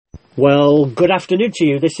Well, good afternoon to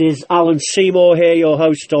you. This is Alan Seymour here, your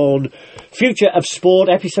host on Future of Sport,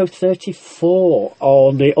 episode 34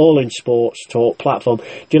 on the All In Sports Talk platform.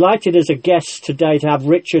 Delighted as a guest today to have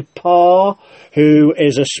Richard Parr, who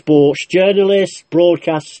is a sports journalist,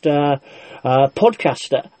 broadcaster,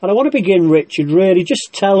 podcaster. And I want to begin, Richard, really just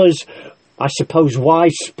tell us, I suppose, why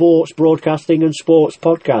sports broadcasting and sports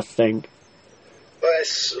podcasting? Well,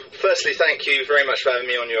 firstly, thank you very much for having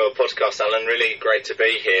me on your podcast, Alan. Really great to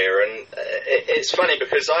be here. And it's funny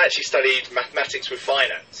because I actually studied mathematics with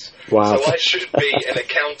finance. Wow. So I should be an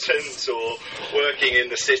accountant or working in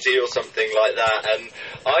the city or something like that. And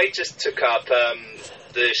I just took up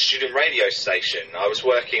the student radio station. I was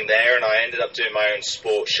working there and I ended up doing my own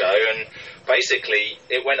sports show. And basically,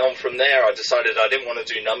 it went on from there. I decided I didn't want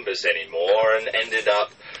to do numbers anymore and ended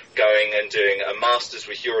up going and doing a master's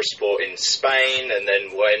with Eurosport in Spain, and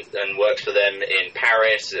then went and worked for them in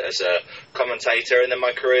Paris as a commentator, and then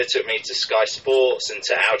my career took me to Sky Sports and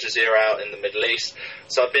to Al Jazeera out in the Middle East.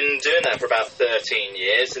 So I've been doing that for about 13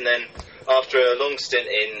 years, and then after a long stint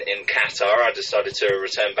in Qatar, I decided to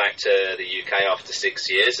return back to the UK after 6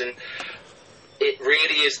 years, and it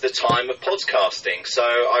really is the time of podcasting. So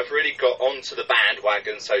I've really got onto the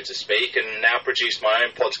bandwagon, so to speak, and now produce my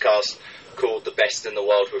own podcast called The Best in the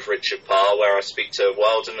World with Richard Parr, where I speak to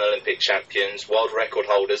world and Olympic champions, world record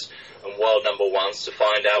holders and world number ones to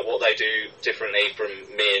find out what they do differently from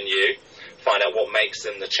me and you, find out what makes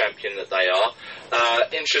them the champion that they are.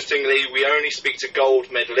 Interestingly, we only speak to gold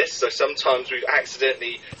medalists, so sometimes we've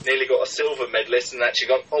accidentally nearly got a silver medalist and actually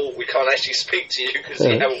gone, oh, we can't actually speak to you because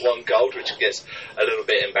you haven't won gold, which gets a little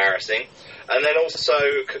bit embarrassing. And then also,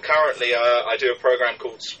 concurrently, I do a program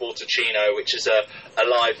called Sportacino, which is a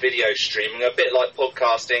live video streaming, a bit like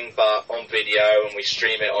podcasting, but on video, and we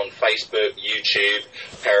stream it on Facebook, YouTube,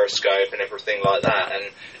 Periscope, and everything like that.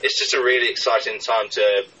 And it's just a really exciting time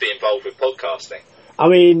to be involved with podcasting. I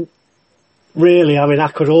mean, really, I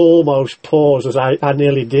could almost pause, as I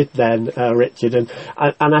nearly did then, Richard, and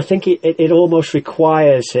I think it almost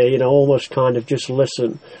requires here, almost kind of just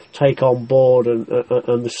listen, take on board, and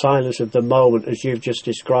the silence of the moment as you've just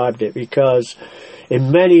described it, because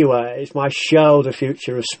in many ways, my show, The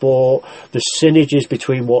Future of Sport, the synergies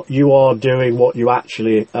between what you are doing, what you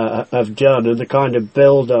actually have done, and the kind of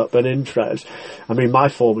build-up and interest. I mean, my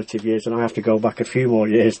formative years, and I have to go back a few more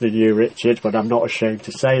years than you, Richard, but I'm not ashamed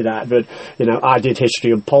to say that. But, I did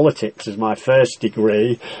history and politics as my first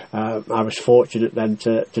degree. I was fortunate then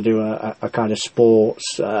to do a kind of sports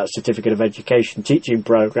certificate of education teaching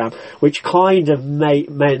program, which kind of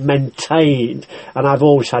maintained, and I've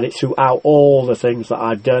always had it throughout all the things that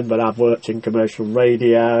I've done, but I've worked in commercial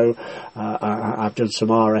radio, I've done some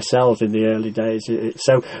RSLs in the early days,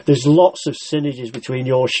 so there's lots of synergies between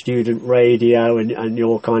your student radio and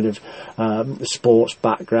your kind of sports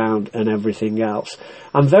background and everything else.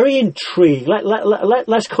 I'm very intrigued.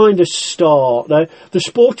 Let's kind of start the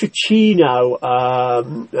Sportacino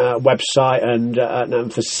website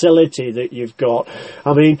and facility that you've got.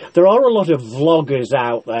 I mean, there are a lot of vloggers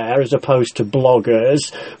out there as opposed to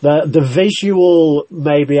bloggers. The visual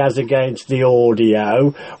maybe as against the audio.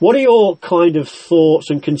 What are your kind of thoughts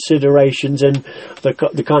and considerations and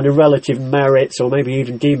the kind of relative merits or maybe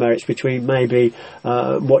even demerits between maybe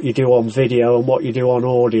what you do on video and what you do on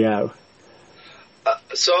audio?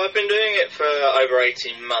 So I've been doing it for over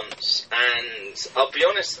 18 months, and I'll be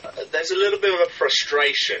honest, there's a little bit of a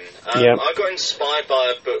frustration. I got inspired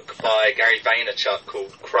by a book by Gary Vaynerchuk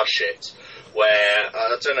called Crush It, where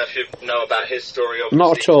I don't know if you know about his story. Obviously,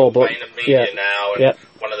 not at all, but VaynerMedia now, and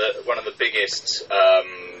one of the biggest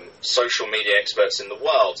social media experts in the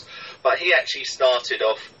world. But he actually started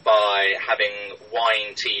off by having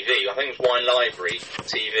Wine TV, I think it was Wine Library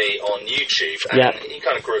TV on YouTube, and he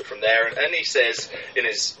kind of grew it from there. And he says in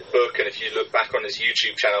his book, and if you look back on his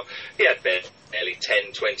YouTube channel, he had barely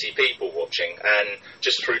 10, 20 people watching, and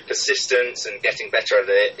just through persistence and getting better at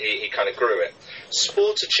it, he kind of grew it.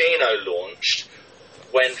 Sportacino launched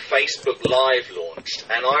when Facebook Live launched,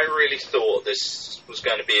 and I really thought this was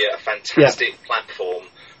going to be a fantastic platform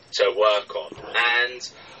to work on. And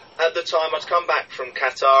at the time, I'd come back from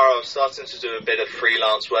Qatar, I was starting to do a bit of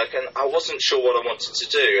freelance work, and I wasn't sure what I wanted to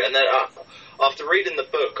do. And then after reading the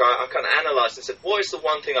book, I kind of analysed and said, what is the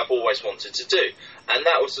one thing I've always wanted to do? And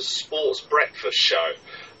that was a sports breakfast show.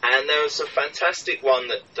 And there was a fantastic one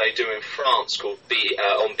that they do in France called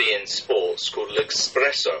on beIN Sports, called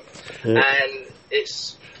L'Espresso. And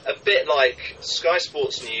it's a bit like Sky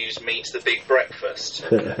Sports News meets The Big Breakfast.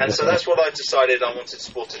 And so that's what I decided I wanted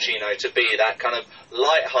Sportacino to be, that kind of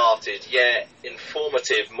light-hearted yet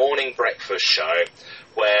informative morning breakfast show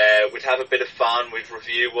where we'd have a bit of fun, we'd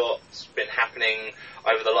review what's been happening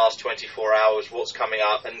over the last 24 hours, what's coming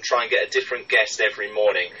up, and try and get a different guest every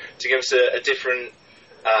morning to give us a different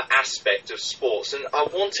aspect of sports. And I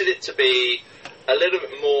wanted it to be a little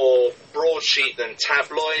bit more broadsheet than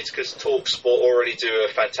tabloid, because TalkSport already do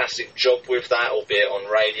a fantastic job with that, albeit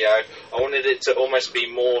on radio. I wanted it to almost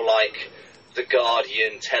be more like the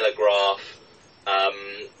Guardian, Telegraph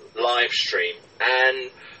live stream. And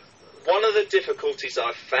one of the difficulties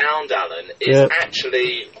I've found, Alan, is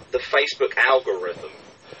actually the Facebook algorithm.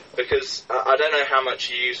 Because I don't know how much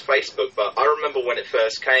you use Facebook, but I remember when it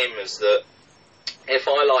first came is that if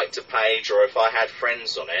I liked a page or if I had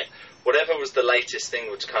friends on it, whatever was the latest thing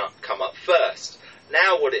would come up first.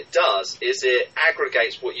 Now what it does is it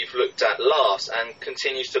aggregates what you've looked at last and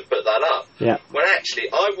continues to put that up. Yeah. When actually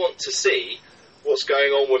I want to see what's going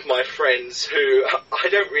on with my friends who I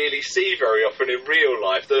don't really see very often in real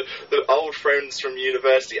life. The old friends from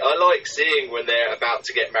university, I like seeing when they're about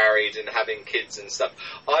to get married and having kids and stuff.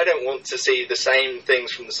 I don't want to see the same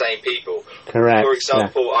things from the same people. Correct. For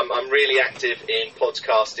example, I'm really active in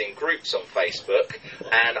podcasting groups on Facebook,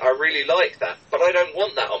 and I really like that. But I don't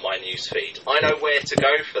want that on my newsfeed. I know where to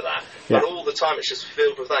go for that. But all the time it's just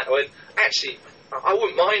filled with that. When actually, I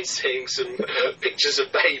wouldn't mind seeing some pictures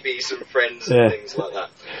of babies and friends and things like that.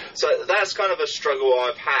 So that's kind of a struggle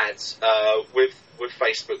I've had with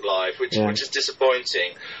Facebook Live, which is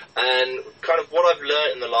disappointing. And kind of what I've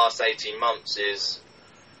learned in the last 18 months is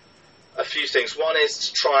a few things. One is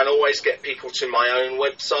to try and always get people to my own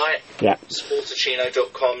website. Yeah.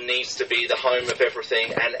 Sportacino.com needs to be the home of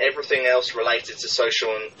everything, and everything else related to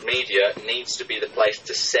social media needs to be the place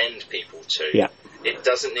to send people to. Yeah. It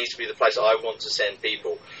doesn't need to be the place I want to send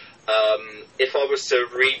people. If I was to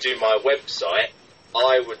redo my website,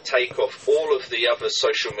 I would take off all of the other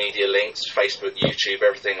social media links, Facebook, YouTube,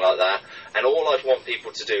 everything like that, and all I'd want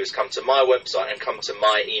people to do is come to my website and come to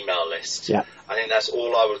my email list. Yeah. I think that's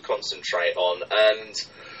all I would concentrate on.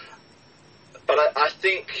 But I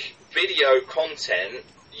think video content,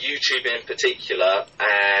 YouTube in particular,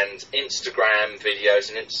 and Instagram videos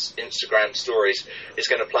and Instagram stories is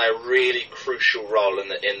going to play a really crucial role in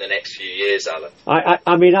the next few years, Alan.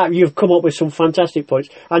 I mean, you've come up with some fantastic points.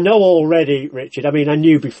 I know already, Richard. I mean, I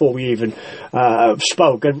knew before we even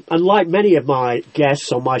spoke, and like many of my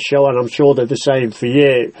guests on my show, and I'm sure they're the same for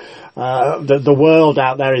you, the world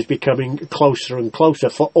out there is becoming closer and closer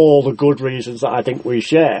for all the good reasons that I think we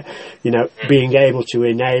share. You know, being able to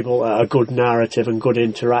enable a good narrative and good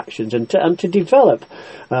interactions, and to develop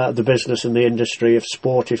the business and the industry of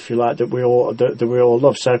sport, if you like, that we all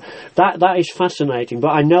love. So that is fascinating.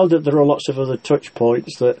 But I know that there are lots of other touch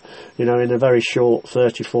points that, you know, in a very short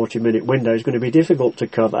 30-40 minute window is going to be difficult to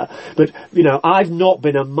cover. But, you know, I've not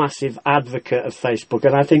been a massive advocate of Facebook,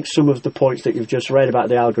 and I think some of the points that you've just read about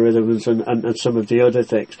the algorithms and some of the other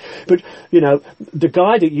things. But, you know, the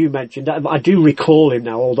guy that you mentioned, I do recall him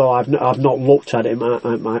now, although I've not looked at him.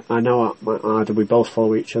 I know either we both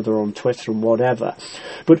follow each other on Twitter and whatever.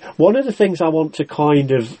 But one of the things I want to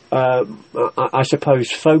kind of, I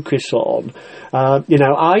suppose, focus on, you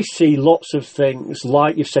know, I see lots of things,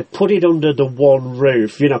 like you've said, put it under the one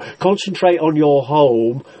roof, you know, concentrate on your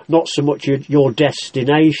home, not so much your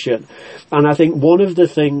destination. And I think one of the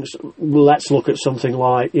things, let's look at something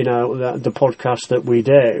like, you know, the podcast that we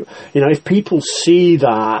do. You know, if people see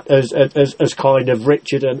that as kind of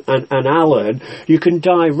Richard and Alan, you can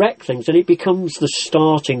direct things, and it becomes the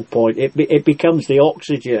starting point. It becomes the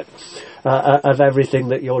oxygen of everything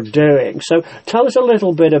that you're doing. So tell us a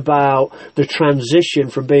little bit about the transition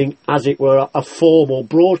from being, as it were, a formal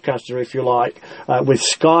broadcaster, if you like, with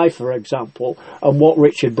Sky, for example, and what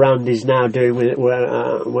Richard Brand is now doing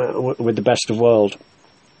with the Best of World.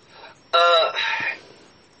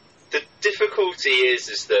 The difficulty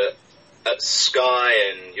is that at Sky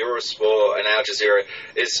and Eurosport and Al Jazeera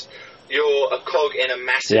is you're a cog in a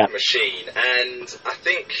massive machine, and I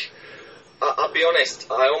think, I'll be honest,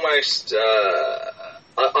 I almost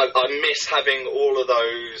I miss having all of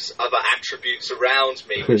those other attributes around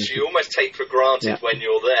me, which you almost take for granted when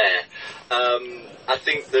you're there. I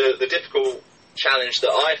think the difficult challenge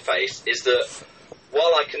that I face is that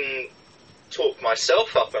while I can talk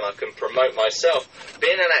myself up and I can promote myself,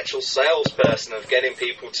 being an actual salesperson of getting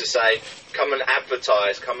people to say, come and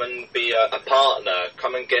advertise, come and be a partner,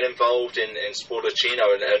 come and get involved in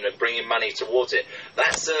Sportacino and bringing money towards it,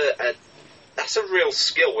 that's a real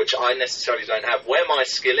skill which I necessarily don't have. Where my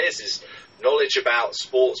skill is knowledge about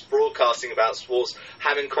sports, broadcasting about sports,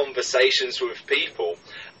 having conversations with people.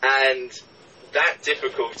 And that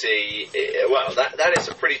difficulty, well, that is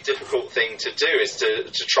a pretty difficult thing to do, is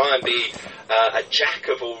to try and be a jack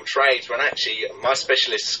of all trades, when actually my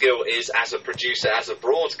specialist skill is as a producer, as a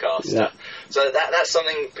broadcaster. Yeah. So that's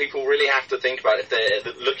something people really have to think about if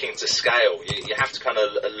they're looking to scale. You have to kind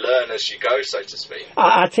of learn as you go, so to speak.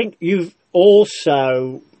 I think you've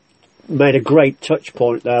also made a great touch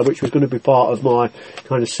point there, which was going to be part of my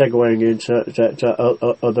kind of segueing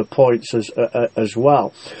into other points as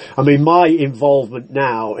well. I mean, my involvement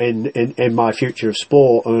now in my Future of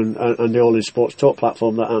Sport and the All In Sports Talk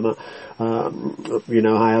platform that I'm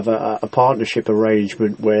I have a partnership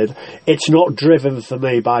arrangement with. It's not driven for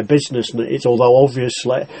me by business needs, although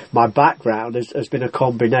obviously my background has been a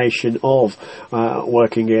combination of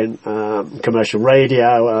working in commercial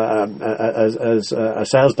radio as a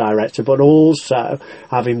sales director, but also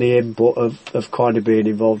having the input of kind of being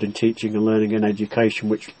involved in teaching and learning and education,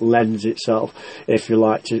 which lends itself, if you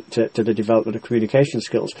like, to the development of communication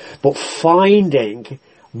skills. But finding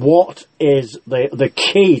what is the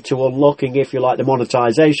key to unlocking, if you like, the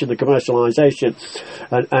monetisation, the commercialisation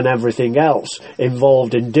and everything else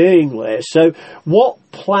involved in doing this. So what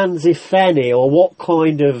plans, if any, or what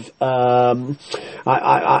kind of,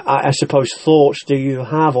 I suppose, thoughts do you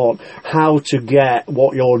have on how to get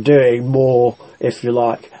what you're doing more, if you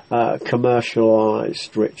like,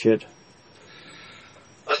 commercialised, Richard?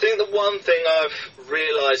 I think the one thing I've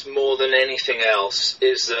realised more than anything else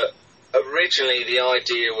is that originally the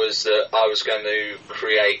idea was that I was going to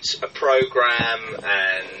create a program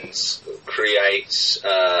and create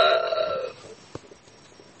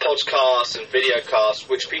podcasts and videocasts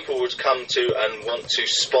which people would come to and want to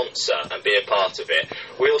sponsor and be a part of it.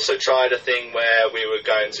 We also tried a thing where we were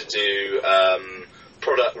going to do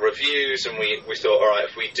product reviews, and we thought, all right,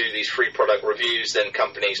 if we do these free product reviews, then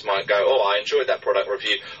companies might go, oh, I enjoyed that product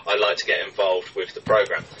review, I'd like to get involved with the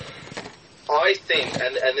program. I think,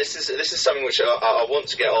 and this is something which I want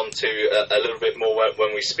to get on to a little bit more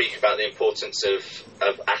when we speak about the importance of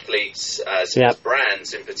athletes as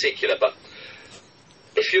brands in particular, but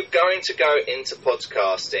if you're going to go into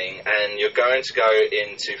podcasting and you're going to go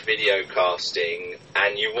into videocasting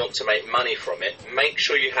and you want to make money from it, make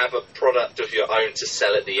sure you have a product of your own to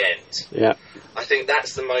sell at the end. Yeah, I think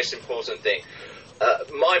that's the most important thing.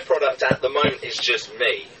 My product at the moment is just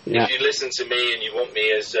me. Yeah. If you listen to me and you want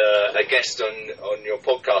me as a guest on your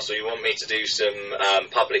podcast, or you want me to do some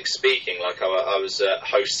public speaking, like I was at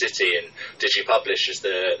Host City and DigiPublish as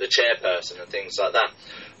the chairperson and things like that,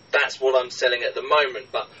 that's what I'm selling at the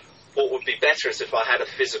moment. But what would be better is if I had a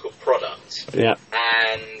physical product. Yeah.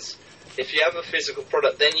 And if you have a physical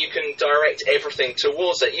product, then you can direct everything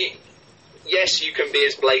towards it. Yes, you can be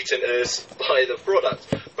as blatant as buy the product,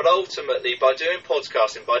 but ultimately by doing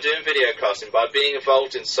podcasting, by doing videocasting, by being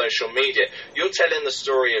involved in social media, you're telling the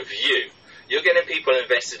story of you. You're getting people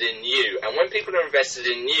invested in you, and when people are invested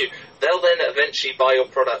in you, they'll then eventually buy your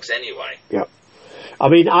products anyway. Yep. I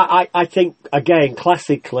mean, I think, again,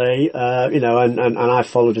 classically, and I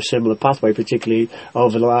followed a similar pathway, particularly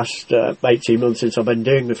over the last 18 months since I've been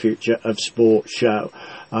doing the Future of Sport show.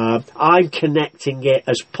 I'm connecting it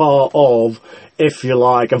as part of, if you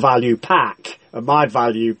like, a value pack. And my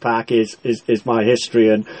value pack is my history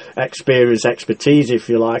and experience, expertise, if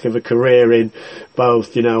you like, of a career in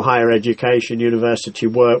both, higher education, university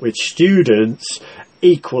work with students,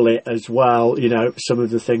 equally as well, some of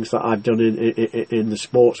the things that I've done in the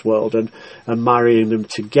sports world and marrying them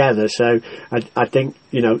together. So I think,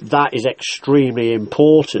 that is extremely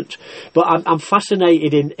important. But I'm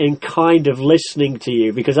fascinated in kind of listening to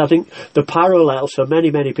you, because I think the parallels for many,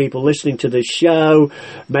 many people listening to this show,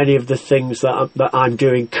 many of the things that I'm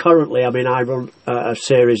doing currently, I mean, I run a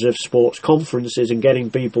series of sports conferences and getting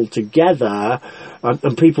people together,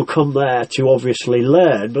 and people come there to obviously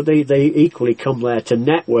learn, but they equally come there to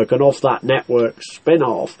network, and off that network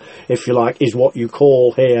spin-off, if you like, is what you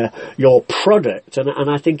call here your product. And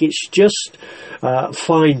I think it's just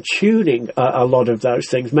fine-tuning a lot of those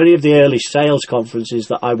things. Many of the early sales conferences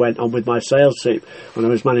that I went on with my sales team when I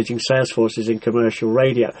was managing sales forces in commercial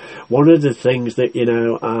radio, one of the things that,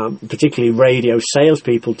 particularly radio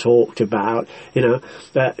salespeople talked about, you're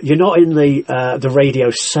not in the radio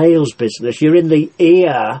sales business, you're in the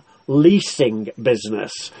ear leasing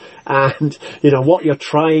business, and what you're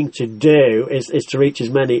trying to do is to reach as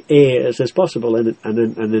many ears as possible, and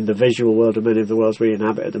in the visual world of many of the worlds we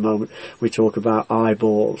inhabit at the moment, we talk about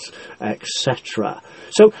eyeballs, etc.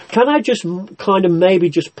 So can I just kind of maybe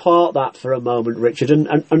just part that for a moment, Richard,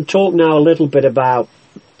 and talk now a little bit about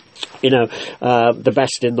the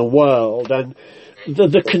best in the world and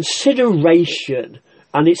the consideration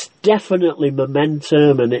and it's definitely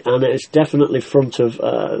momentum, and it's definitely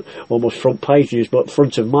almost front pages, but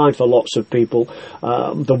front of mind for lots of people.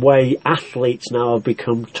 The way athletes now have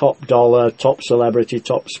become top dollar, top celebrity,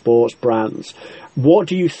 top sports brands. What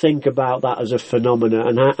do you think about that as a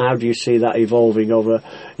phenomenon, and how do you see that evolving over,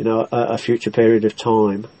 a future period of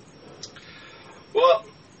time? Well,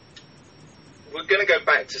 we're going to go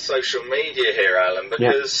back to social media here, Alan,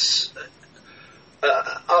 because I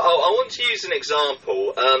want to use an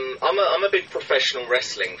example. I'm a big professional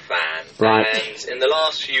wrestling fan, right. And in the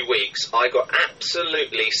last few weeks, I got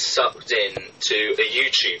absolutely sucked into a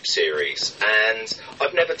YouTube series, and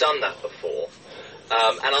I've never done that before.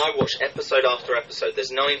 And I watch episode after episode.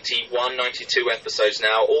 There's 91, 92 episodes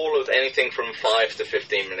now, all of anything from 5 to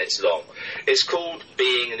 15 minutes long. It's called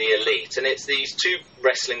Being the Elite, and it's these two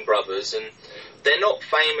wrestling brothers, and they're not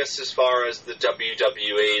famous as far as the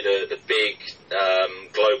WWE, the big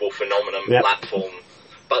global phenomenon platform,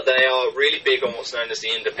 but they are really big on what's known as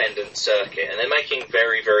the independent circuit, and they're making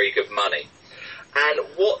very, very good money. And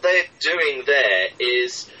what they're doing there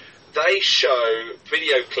is they show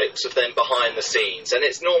video clips of them behind the scenes, and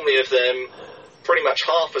it's normally of them pretty much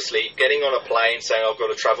half asleep, getting on a plane, saying, I've got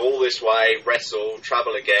to travel all this way, wrestle,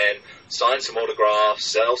 travel again, sign some autographs,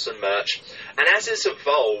 sell some merch. And as it's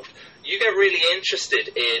evolved, you get really interested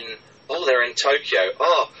in, they're in Tokyo.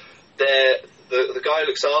 The guy who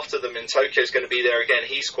looks after them in Tokyo is going to be there again.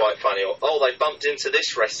 He's quite funny. Or, they bumped into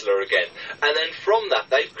this wrestler again. And then from that,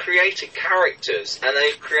 they've created characters, and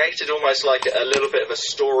they've created almost like a little bit of a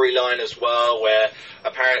storyline as well, where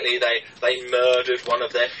apparently they murdered one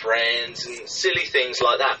of their friends and silly things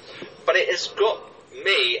like that. But it has got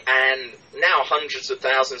me and now hundreds of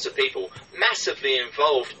thousands of people massively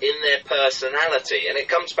involved in their personality, and it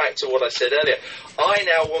comes back to what I said earlier. I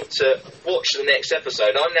now want to watch the next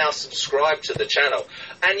episode. I'm now subscribed to the channel,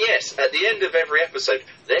 and yes, at the end of every episode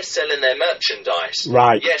they're selling their merchandise.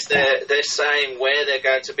 Right. Yes, they're saying where they're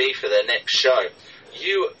going to be for their next show.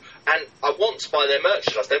 And I want to buy their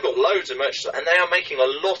merchandise. They've got loads of merchandise, and they are making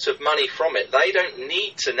a lot of money from it. They don't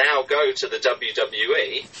need to now go to the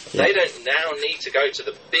WWE. Yeah. They don't now need to go to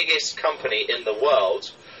the biggest company in the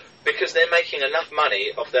world, because they're making enough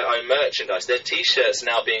money off their own merchandise. Their T-shirts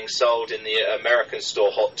now being sold in the American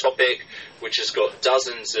store Hot Topic, which has got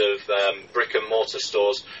dozens of brick-and-mortar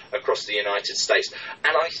stores across the United States.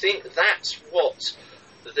 And I think that's what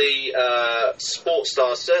the sports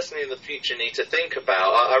stars, certainly in the future, need to think about.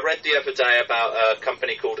 I read the other day about a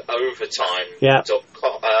company called Overtime. Yeah.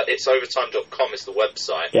 It's overtime.com is the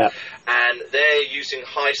website. Yeah. And they're using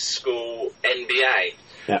high school NBA.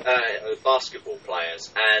 Yeah. Basketball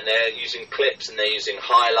players, and they're using clips, and they're using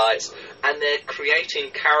highlights, and they're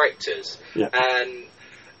creating characters. Yeah. And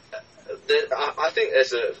I think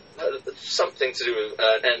there's something to do with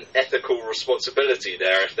an ethical responsibility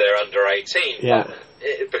there if they're under 18. Yeah.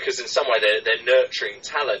 Because in some way they're nurturing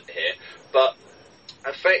talent here. But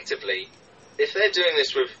effectively, if they're doing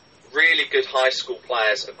this with really good high school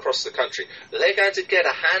players across the country, they're going to get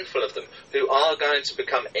a handful of them who are going to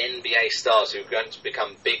become NBA stars, who are going to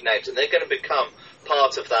become big names, and they're going to become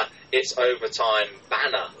part of that It's Overtime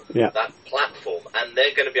banner, that platform, and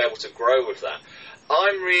they're going to be able to grow with that.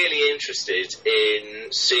 I'm really interested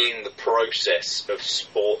in seeing the process of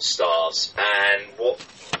sports stars and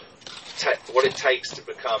what it takes to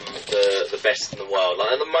become the best in the world.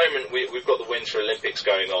 Like at the moment, we've got the Winter Olympics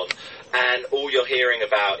going on, and all you're hearing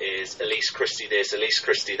about is Elise Christie this, Elise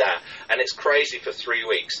Christie that, and it's crazy for 3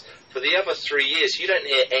 weeks. For the other 3 years, you don't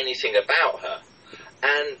hear anything about her.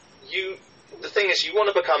 And the thing is, you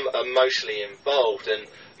want to become emotionally involved, and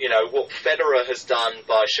what Federer has done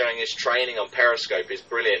by showing his training on Periscope is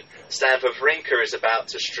brilliant. Stan Wawrinka is about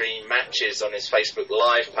to stream matches on his Facebook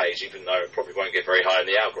Live page, even though it probably won't get very high in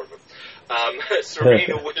the algorithm.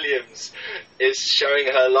 Serena Williams is showing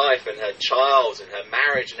her life and her child and her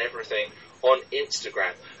marriage and everything on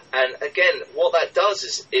Instagram. And again, what that does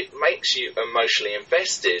is it makes you emotionally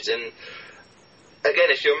invested. And again,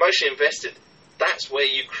 if you're emotionally invested, that's where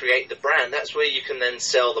you create the brand. That's where you can then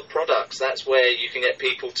sell the products. That's where you can get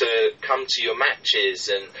people to come to your matches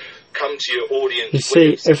and come to your audience. You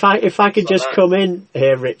see, if I could just come in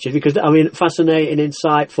here, Richard, because fascinating,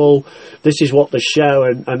 insightful. This is what the show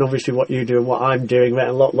and obviously what you do and what I'm doing,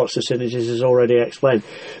 and lots of synergies is already explained.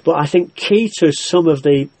 But I think key to some of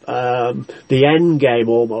the the end game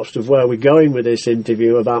almost of where we're going with this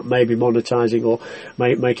interview about maybe monetising or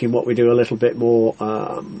making what we do a little bit more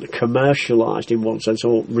commercialised in one sense,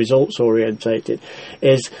 or results orientated,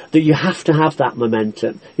 is that you have to have that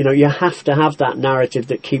momentum. You know, you have to have that narrative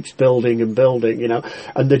that keeps building and building, you know.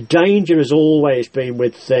 And the danger has always been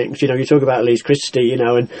with things, you know, you talk about Elise Christie, you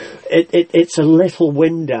know, and it's a little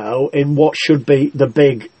window in what should be the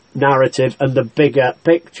big narrative and the bigger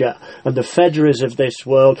picture, and the Federers of this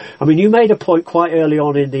world. I mean, you made a point quite early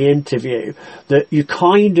on in the interview that you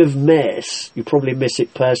kind of you probably miss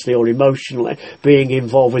it personally or emotionally, being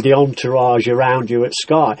involved with the entourage around you at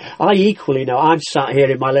Sky. I equally know, I'm sat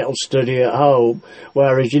here in my little studio at home,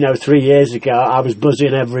 whereas, you know, 3 years ago I was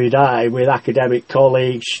buzzing every day with academic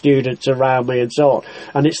colleagues, students around me and so on,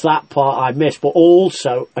 and it's that part I miss. But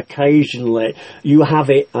also occasionally you have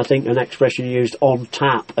it, I think an expression used, on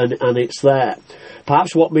tap, and it's there.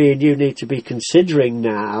 Perhaps what me and you need to be considering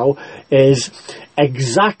now is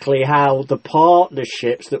exactly how the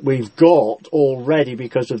partnerships that we've got already,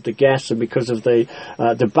 because of the guests and because of the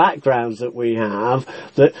backgrounds that we have,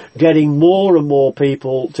 that getting more and more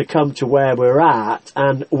people to come to where we're at,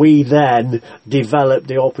 and we then develop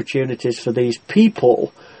the opportunities for these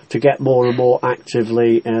people to get more and more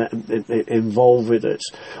actively involved with us.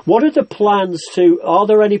 What are the plans are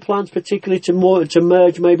there any plans particularly to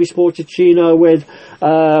merge maybe Sportacino with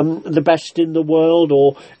the Best in the World,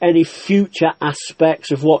 or any future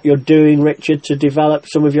aspects of what you're doing, Richard, to develop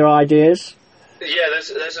some of your ideas? Yeah,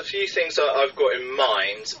 there's a few things that I've got in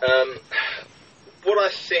mind. What I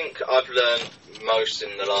think I've learned most in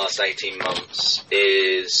the last 18 months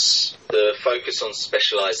is the focus on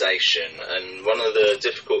specialisation, and one of the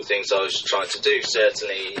difficult things I was trying to do,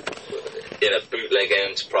 certainly in a bootleg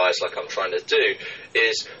enterprise like I'm trying to do,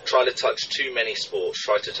 is try to touch too many sports,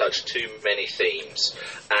 try to touch too many themes,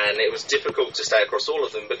 and it was difficult to stay across all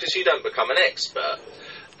of them because you don't become an expert.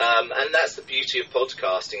 And that's the beauty of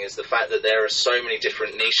podcasting, is the fact that there are so many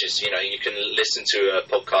different niches. You know, you can listen to a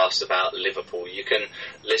podcast about Liverpool. You can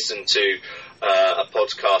listen to a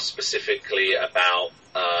podcast specifically about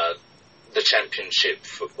the Championship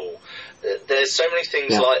football. There's so many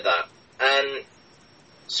things like that. And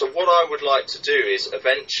so what I would like to do is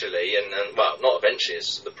eventually, and well, not eventually,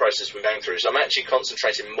 it's the process we're going through, is I'm actually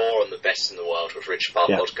concentrating more on the Best in the World with Richard Parr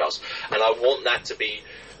podcast. And I want that to be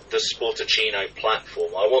the Sportacino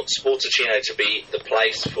platform. I want Sportacino to be the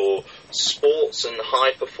place for sports and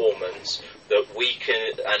high performance that we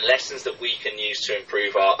can, and lessons that we can use to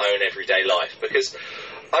improve our own everyday life. Because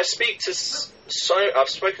I've spoken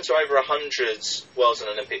to over 100 world and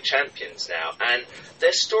Olympic champions now, and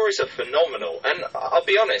their stories are phenomenal. And I'll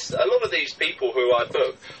be honest, a lot of these people who I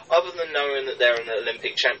book, other than knowing that they're an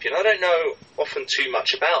Olympic champion, I don't know often too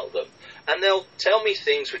much about them. And they'll tell me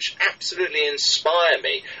things which absolutely inspire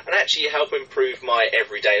me and actually help improve my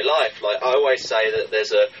everyday life. Like, I always say that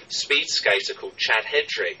there's a speed skater called Chad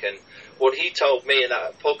Hedrick, and what he told me in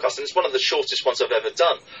that podcast, and it's one of the shortest ones I've ever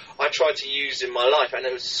done, I tried to use in my life, and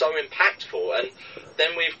it was so impactful. And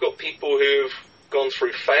then we've got people who've gone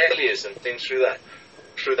through failures and things through that.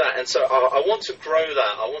 And so I want to grow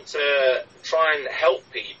that. I want to try and help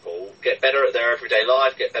people get better at their everyday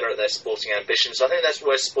life, get better at their sporting ambitions. I think that's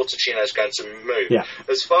where Sportacino is going to move. Yeah.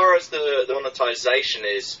 As far as the monetization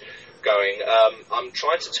is going, I'm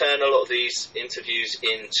trying to turn a lot of these interviews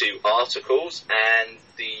into articles, and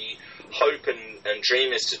the hope and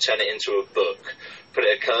dream is to turn it into a book, put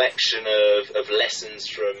it a collection of lessons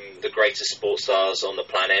from the greatest sports stars on the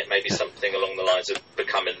planet, maybe something along the lines of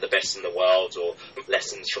becoming the best in the world, or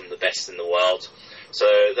lessons from the best in the world. So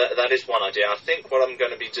that is one idea. I think what I'm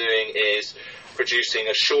going to be doing is producing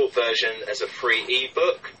a short version as a free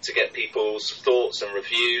ebook to get people's thoughts and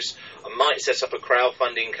reviews. I might set up a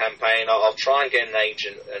crowdfunding campaign. I'll try and get an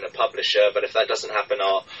agent and a publisher, but if that doesn't happen,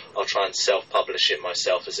 I'll try and self-publish it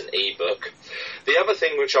myself as an ebook. The other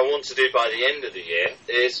thing which I want to do by the end of the year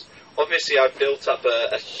is, obviously I've built up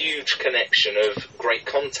a huge connection of great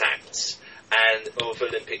contacts and of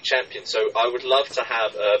Olympic champions. So I would love to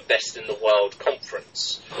have a Best in the World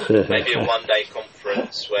conference, maybe a one-day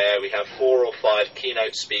conference where we have 4 or 5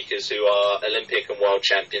 keynote speakers who are Olympic and world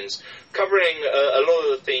champions, covering a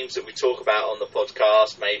lot of the themes that we talk about on the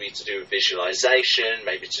podcast, maybe to do with visualization,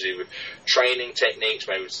 maybe to do with training techniques,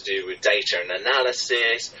 maybe to do with data and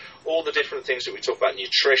analysis, all the different things that we talk about,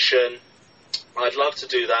 nutrition. I'd love to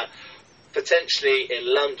do that, potentially in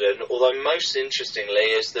London, although most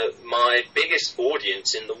interestingly is that my biggest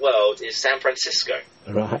audience in the world is San Francisco.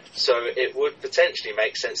 Right. So it would potentially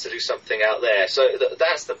make sense to do something out there. So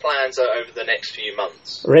that's the plans over the next few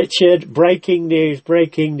months. Richard, breaking news.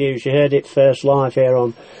 You heard it first live here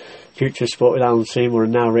on Future Sport with Alan Seymour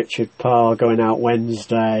and Now Richard Parr, going out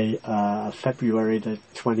Wednesday, February the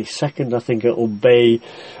 22nd, I think it will be.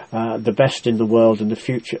 The Best in the World and the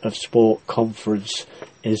Future of Sport conference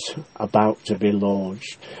is about to be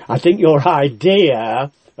launched. I think your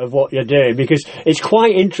idea of what you're doing, because it's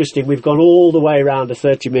quite interesting. We've gone all the way around a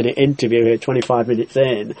 30-minute interview here, 25 minutes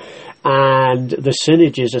in, and the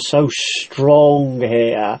synergies are so strong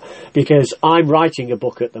here, because I'm writing a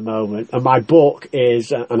book at the moment, and my book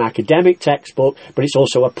is an academic textbook, but it's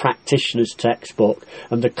also a practitioner's textbook,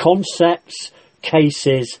 and the concepts,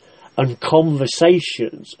 cases and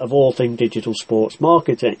conversations of all things digital sports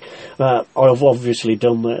marketing. I've obviously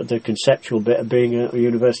done the conceptual bit of being a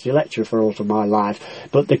university lecturer for all of my life,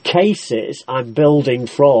 but the cases I'm building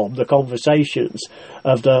from the conversations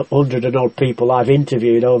of the 100 and odd people I've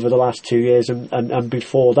interviewed over the last 2 years and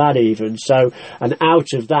before that even. So, and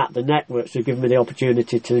out of that, the networks have given me the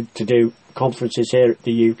opportunity to do conferences here at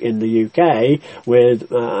in the UK with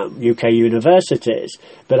UK universities,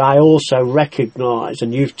 but I also recognise,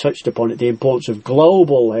 and you've touched upon it, the importance of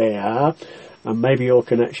global here, and maybe your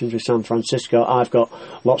connections with San Francisco. I've got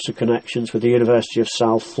lots of connections with the University of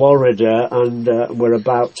South Florida, and we're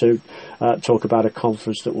about to talk about a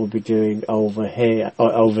conference that we'll be doing over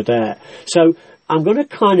there. So I'm going to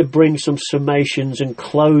kind of bring some summations and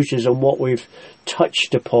closures on what we've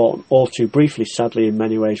touched upon, all too briefly, sadly, in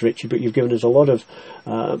many ways, Richard, but you've given us a lot of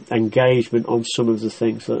engagement on some of the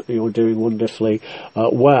things that you're doing wonderfully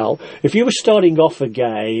well. If you were starting off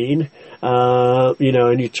again,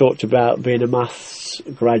 and you talked about being a maths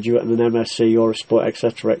graduate and an MSc, Eurosport,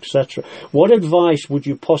 etc., etc., what advice would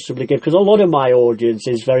you possibly give? Because a lot of my audience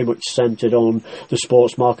is very much centred on the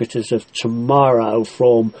sports marketers of tomorrow,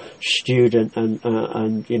 from student and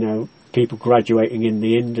people graduating in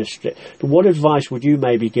the industry. But what advice would you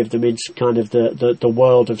maybe give them in kind of the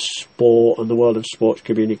world of sport and the world of sports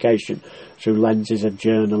communication through lenses of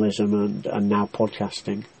journalism and now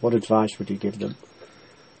podcasting? What advice would you give them?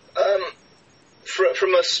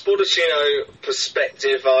 From a Sportacino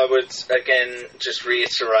perspective, I would again just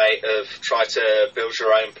reiterate of try to build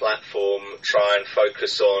your own platform, try and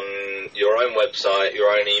focus on your own website, your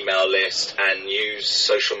own email list, and use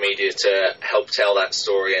social media to help tell that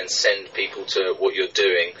story and send people to what you're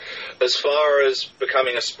doing. As far as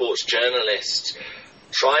becoming a sports journalist,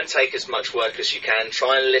 try and take as much work as you can,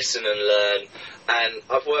 try and listen and learn. And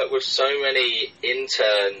I've worked with so many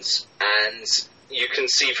interns, and you can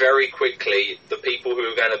see very quickly the people who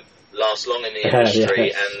are going to last long in the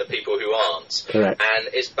industry and the people who aren't. Correct. And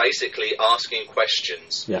it's basically asking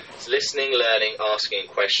questions. Yeah. It's listening, learning, asking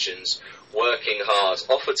questions, working hard,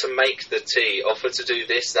 offer to make the tea, offer to do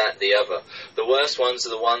this, that, the other. The worst ones are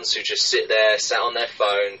the ones who just sit there, sat on their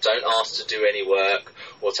phone, don't ask to do any work,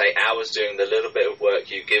 or take hours doing the little bit of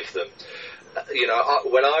work you give them.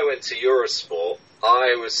 When I went to Eurosport,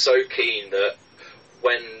 I was so keen that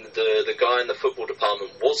when the guy in the football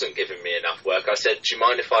department wasn't giving me enough work, I said, do you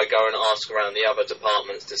mind if I go and ask around the other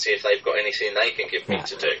departments to see if they've got anything they can give me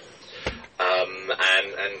to do?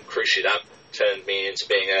 And crucially, that turned me into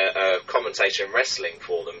being a commentator in wrestling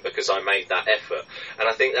for them, because I made that effort. And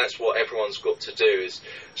I think that's what everyone's got to do, is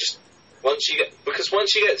just once you get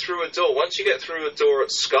through a door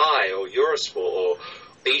at Sky or Eurosport or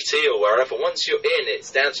BT or wherever, once you're in,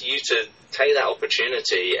 it's down to you to take that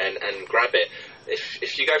opportunity and grab it.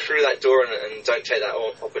 If you go through that door and don't take that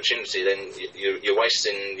opportunity, then you're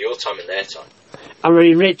wasting your time and their time. I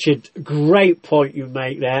mean, Richard, great point you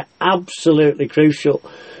make there. Absolutely crucial.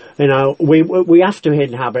 We have to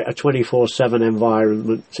inhabit a 24/7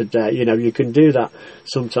 environment today. You can do that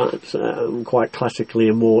sometimes quite classically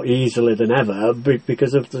and more easily than ever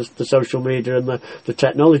because of the social media and the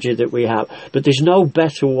technology that we have. But there's no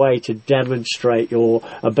better way to demonstrate your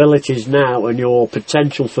abilities now and your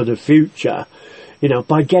potential for the future,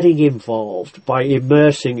 by getting involved, by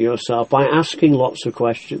immersing yourself, by asking lots of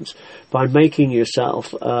questions, by making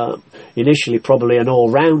yourself initially probably an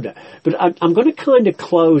all-rounder. But I'm going to kind of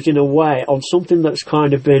close in a way on something that's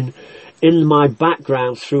kind of been in my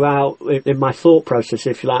background throughout, in my thought process,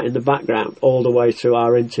 if you like, in the background, all the way through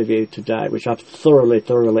our interview today, which I've thoroughly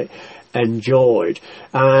enjoyed.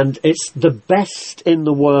 And it's the best in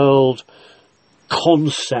the world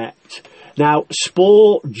concept. Now,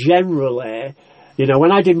 sport generally,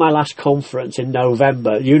 when I did my last conference in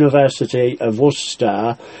November, University of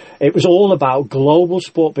Worcester, it was all about global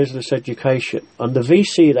sport business education. And the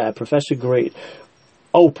VC there, Professor Green,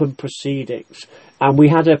 open proceedings. And we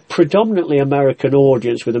had a predominantly American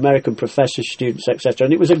audience with American professors, students, etc.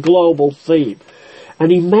 And it was a global theme.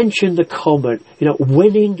 and he mentioned the comment,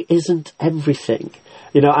 winning isn't everything.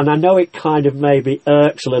 And I know it kind of maybe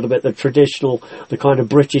irks a little bit the kind of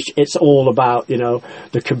British, it's all about,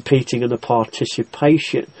 the competing and the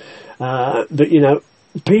participation.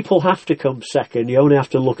 People have to come second. You only have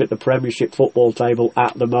to look at the Premiership football table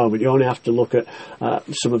at the moment. You only have to look at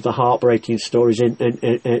some of the heartbreaking stories in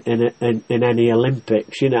any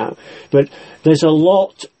Olympics, But there's a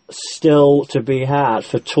lot still to be had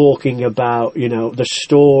for talking about, the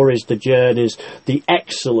stories, the journeys, the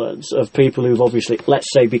excellence of people who've obviously, let's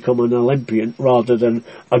say, become an Olympian rather than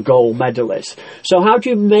a gold medalist. So how do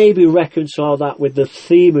you maybe reconcile that with the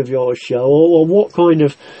theme of your show, or what kind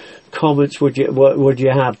of comments would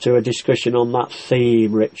you have to a discussion on that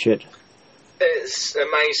theme, Richard? It's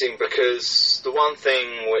amazing, because the one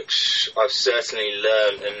thing which I've certainly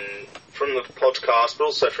learned, and from the podcast, but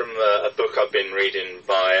also from a book I've been reading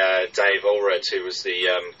by Dave Ulred, who was the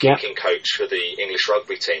kicking coach for the English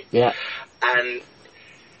rugby team. Yeah. And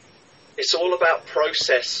it's all about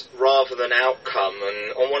process rather than outcome.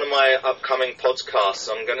 And on one of my upcoming podcasts,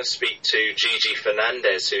 I'm going to speak to Gigi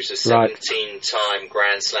Fernandez, who's a 17-time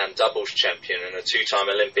Grand Slam doubles champion and a 2-time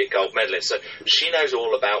Olympic gold medalist. So she knows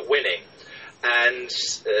all about winning. And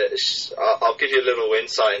I'll give you a little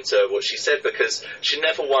insight into what she said, because she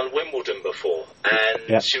never won Wimbledon before,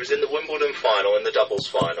 and she was in the Wimbledon final, in the doubles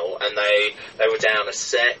final, and they were down a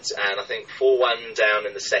set, and I think 4-1 down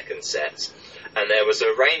in the second set, and there was a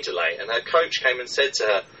rain delay, and her coach came and said to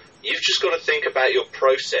her, "You've just got to think about your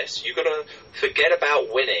process. You've got to forget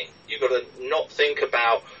about winning. You've got to not think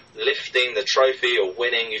about lifting the trophy or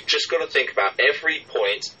winning. You've just got to think about every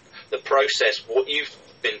point, the process, what you've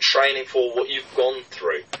been training for, what you've gone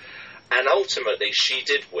through." And ultimately she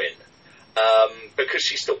did win, because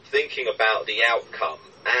she stopped thinking about the outcome.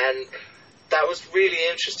 And that was really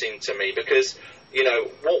interesting to me, because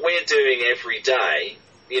what we're doing every day,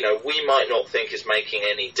 we might not think is making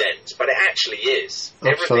any dent, but it actually is.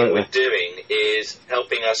 Absolutely. Everything we're doing is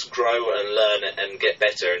helping us grow and learn and get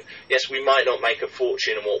better. And yes, we might not make a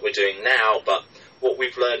fortune in what we're doing now, but what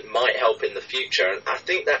we've learned might help in the future. And I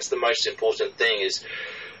think that's the most important thing, is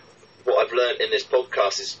what I've learned in this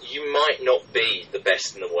podcast is you might not be the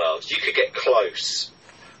best in the world. You could get close,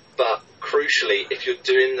 but crucially, if you're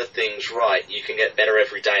doing the things right, you can get better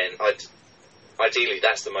every day. And ideally,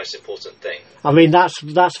 that's the most important thing. I mean, that's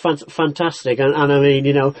fantastic. And I mean,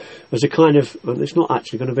 as a kind of, it's not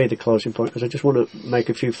actually going to be the closing point, because I just want to make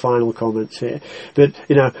a few final comments here. But,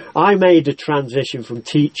 I made a transition from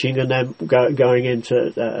teaching and then going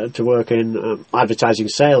into to work in advertising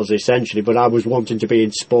sales, essentially. But I was wanting to be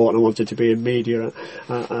in sport, and I wanted to be in media,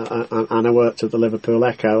 and I worked at the Liverpool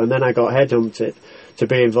Echo. And then I got headhunted to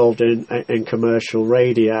be involved in commercial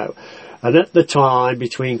radio. And at the time,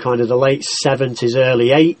 between kind of the late 70s, early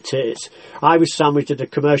 80s, I was sandwiched at a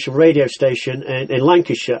commercial radio station in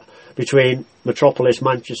Lancashire, between Metropolis,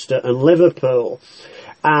 Manchester and Liverpool.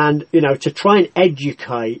 And, to try and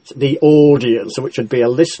educate the audience, which would be a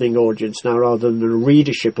listening audience now rather than a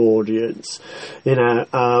readership audience,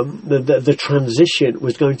 the transition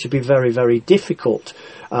was going to be very, very difficult.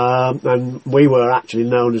 And we were actually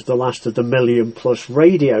known as the last of the million-plus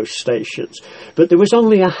radio stations. But there was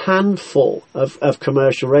only a handful of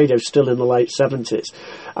commercial radio still in the late 70s.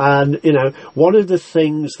 And, one of the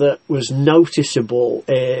things that was noticeable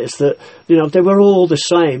is that, they were all the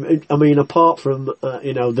same. I mean, apart from,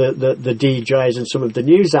 the DJs and some of the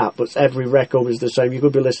news outlets, every record was the same. You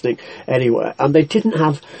could be listening anywhere. And they didn't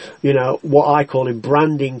have, what I call in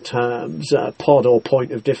branding terms, pod or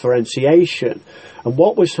point of differentiation. And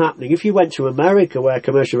what was happening, if you went to America, where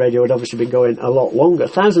commercial radio had obviously been going a lot longer,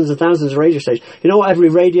 thousands and thousands of radio stations, you know what every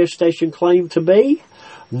radio station claimed to be?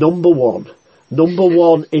 Number one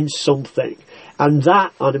in something. And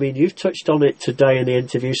that, I mean, you've touched on it today in the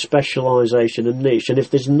interview, specialisation and niche. And if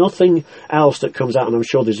there's nothing else that comes out, and I'm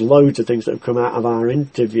sure there's loads of things that have come out of our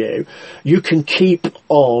interview, you can keep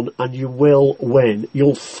on and you will win.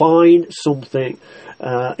 You'll find something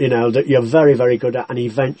that you're very, very good at, and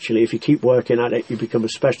eventually, if you keep working at it, you become a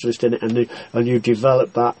specialist in it, and you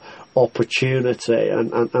develop that opportunity.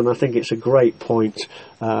 And I think it's a great point.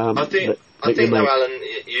 I think though, Alan,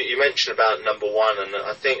 you mentioned about number one, and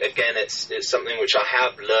I think again it's something which I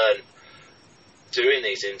have learned doing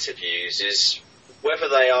these interviews, is whether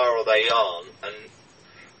they are or they aren't, and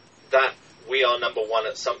that we are number one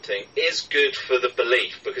at something is good for the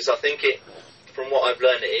belief, because I think from what I've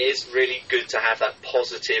learned, it is really good to have that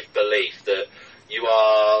positive belief that you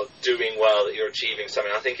are doing well, that you're achieving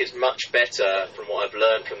something. I think it's much better, from what I've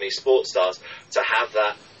learned from these sports stars, to have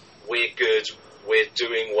that we're good, we're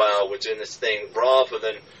doing well, we're doing this thing, rather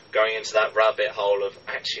than going into that rabbit hole of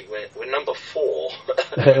actually we're number 4,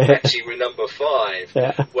 actually we're number 5.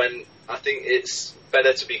 Yeah. When I think it's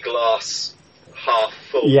better to be glass half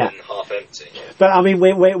full than half empty. But I mean,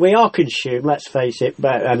 we are consumed. Let's face it.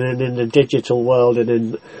 But and in the digital world,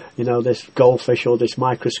 and in this goldfish or this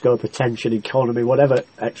microscope attention economy, whatever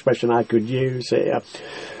expression I could use here,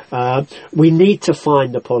 we need to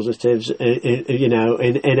find the positives,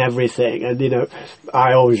 in everything. And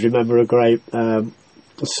I always remember a great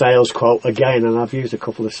sales quote again, and I've used a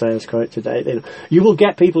couple of sales quotes today. You will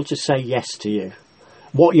get people to say yes to you.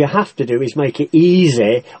 What you have to do is make it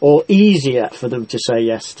easy or easier for them to say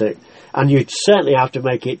yes to. And you certainly have to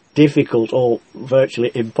make it difficult or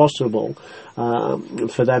virtually impossible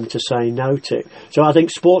for them to say no to. So I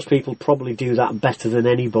think sports people probably do that better than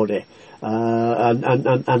anybody.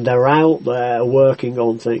 And they're out there working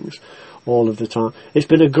on things all of the time. It's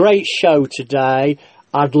been a great show today.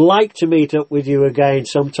 I'd like to meet up with you again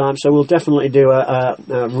sometime, so we'll definitely do a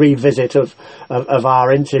revisit of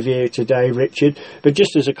our interview today, Richard. But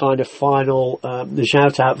just as a kind of final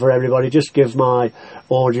shout out for everybody, just give my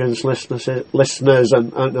audience, listeners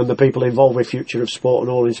and the people involved with Future of Sport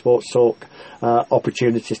and All in Sports Talk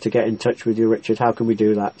opportunities to get in touch with you, Richard. How can we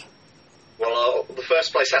do that? Well, the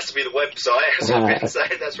first place has to be the website, as I've been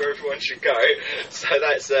saying. That's where everyone should go. So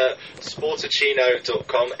that's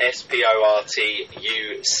sportuccino.com,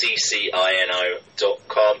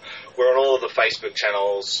 sportuccino.com. We're on all of the Facebook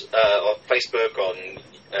channels, on Facebook, on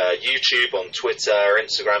YouTube, on Twitter,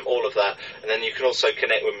 Instagram, all of that. And then you can also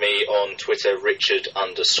connect with me on Twitter,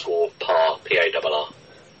 Richard_Parr, Parr.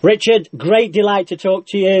 Richard, great delight to talk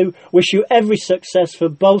to you. Wish you every success for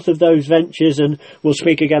both of those ventures, and we'll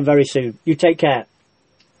speak again very soon. You take care.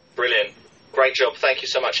 Brilliant. Great job. Thank you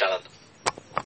so much, Alan.